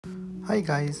Hi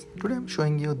guys, today I'm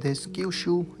showing you this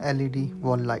Kyushu LED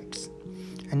wall lights,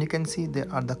 and you can see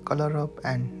there are the color up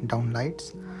and down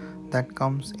lights that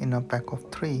comes in a pack of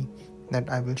 3 that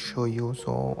I will show you.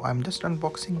 So I'm just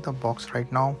unboxing the box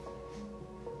right now,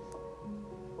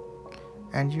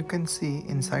 and you can see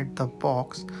inside the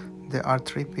box there are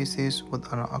 3 pieces with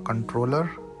a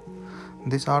controller.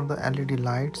 These are the LED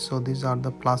lights, so these are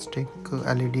the plastic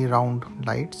LED round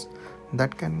lights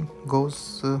that can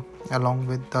goes along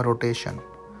with the rotation.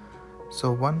 So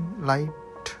one light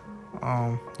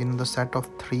in the set of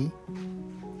 3,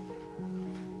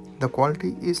 the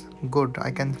quality is good.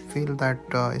 I can feel that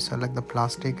it's like the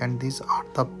plastic, and these are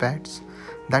the pads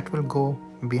that will go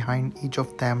behind each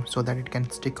of them so that it can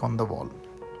stick on the wall.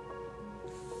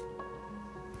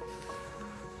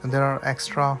 And there are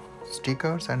extra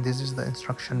stickers, and this is the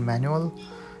instruction manual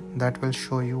that will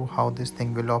show you how this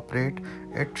thing will operate.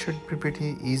 It should be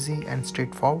pretty easy and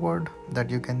straightforward, that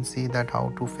you can see that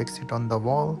how to fix it on the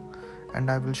wall,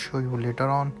 and I will show you later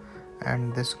on.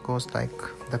 And this goes like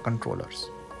the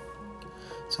controllers.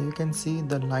 So you can see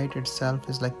the light itself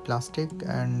is like plastic,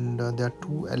 and there are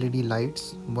 2 LED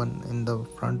lights, one in the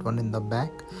front, one in the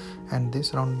back, and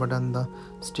this round button, the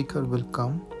sticker will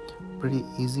come. Pretty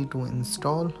easy to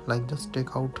install. Like, just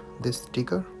take out this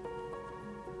sticker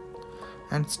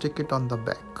and stick it on the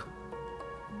back.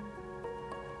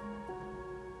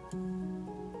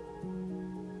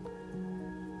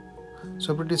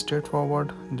 So pretty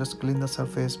straightforward. Just clean the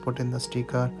surface, put in the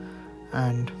sticker,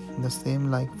 and the same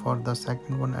like for the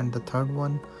second one and the third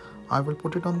one. I will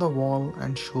put it on the wall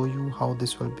and show you how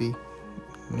this will be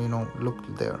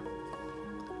look there.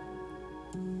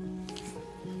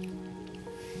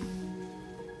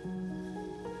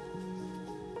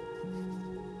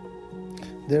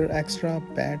 There are extra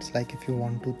pads, like if you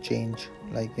want to change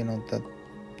the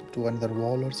to another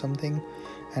wall or something.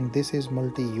 And this is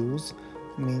multi-use,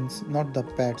 means not the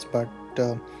pads but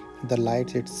the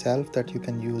lights itself, that you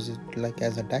can use it like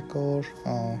as a decor,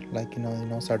 like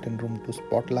certain room to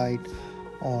spotlight,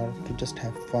 or to just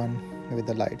have fun with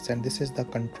the lights. And this is the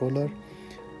controller.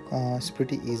 It's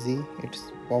pretty easy.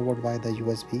 It's powered by the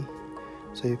USB,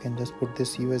 so you can just put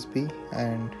this USB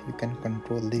and you can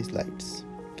control these lights.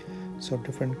 So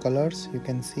different colors you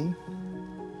can see.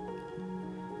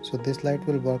 So this light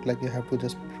will work like you have to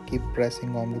just keep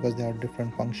pressing on, because there are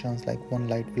different functions, like one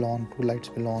light will on, 2 lights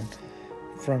will on,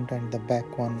 front and the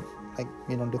back one, like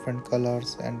different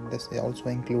colors, and this also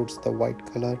includes the white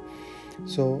color.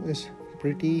 So it's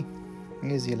pretty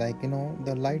easy, like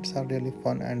the lights are really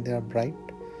fun and they are bright.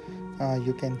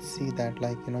 You can see that,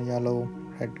 like yellow,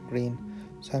 red, green.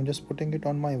 So I'm just putting it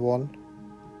on my wall.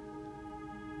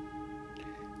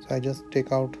 So I just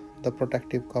take out the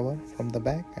protective cover from the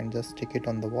back and just stick it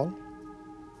on the wall.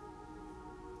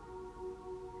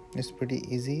 It's pretty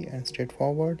easy and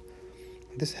straightforward.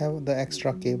 This have the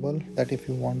extra cable, that if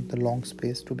you want the long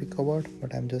space to be covered,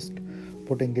 but I'm just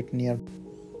putting it near.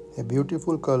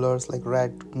 Beautiful colors like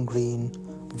red, green,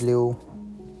 blue,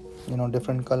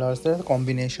 different colors. There's a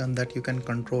combination that you can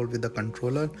control with the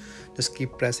controller. Just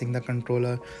keep pressing the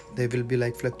controller. There will be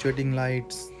like fluctuating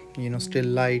lights, still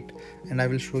light, and I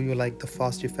will show you like the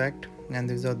fast effect. And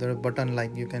these are the button,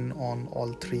 like you can on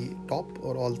all 3 top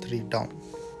or all 3 down,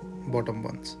 bottom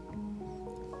ones.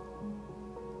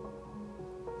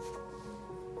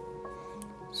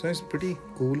 So it's pretty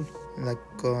cool, like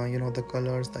the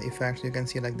colors, the effects. You can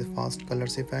see like the fast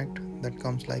colors effect that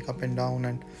comes like up and down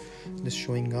and just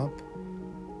showing up.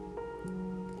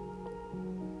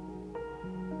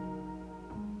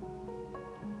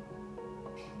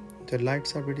 The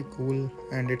lights are pretty cool,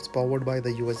 and it's powered by the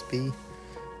USB.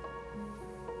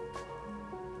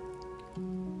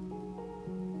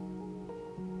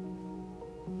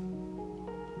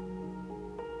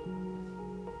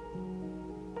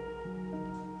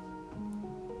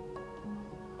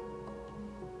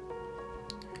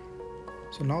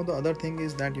 So now the other thing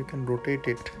is that you can rotate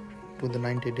it to the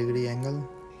 90-degree angle,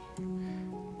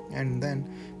 and then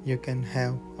you can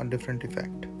have a different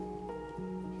effect.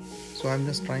 So I'm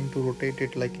just trying to rotate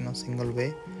it like in a single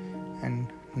way,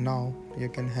 and now you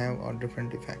can have a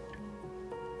different effect.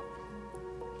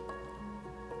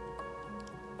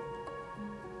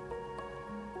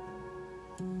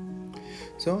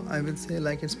 So I will say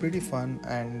like it's pretty fun,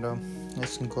 and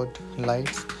it's good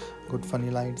lights, good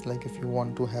funny lights. Like if you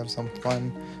want to have some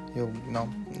fun,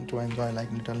 to enjoy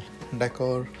like little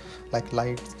decor, like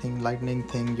lightning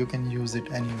thing, you can use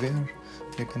it anywhere.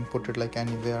 You can put it like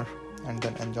anywhere and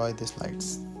then enjoy these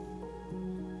lights.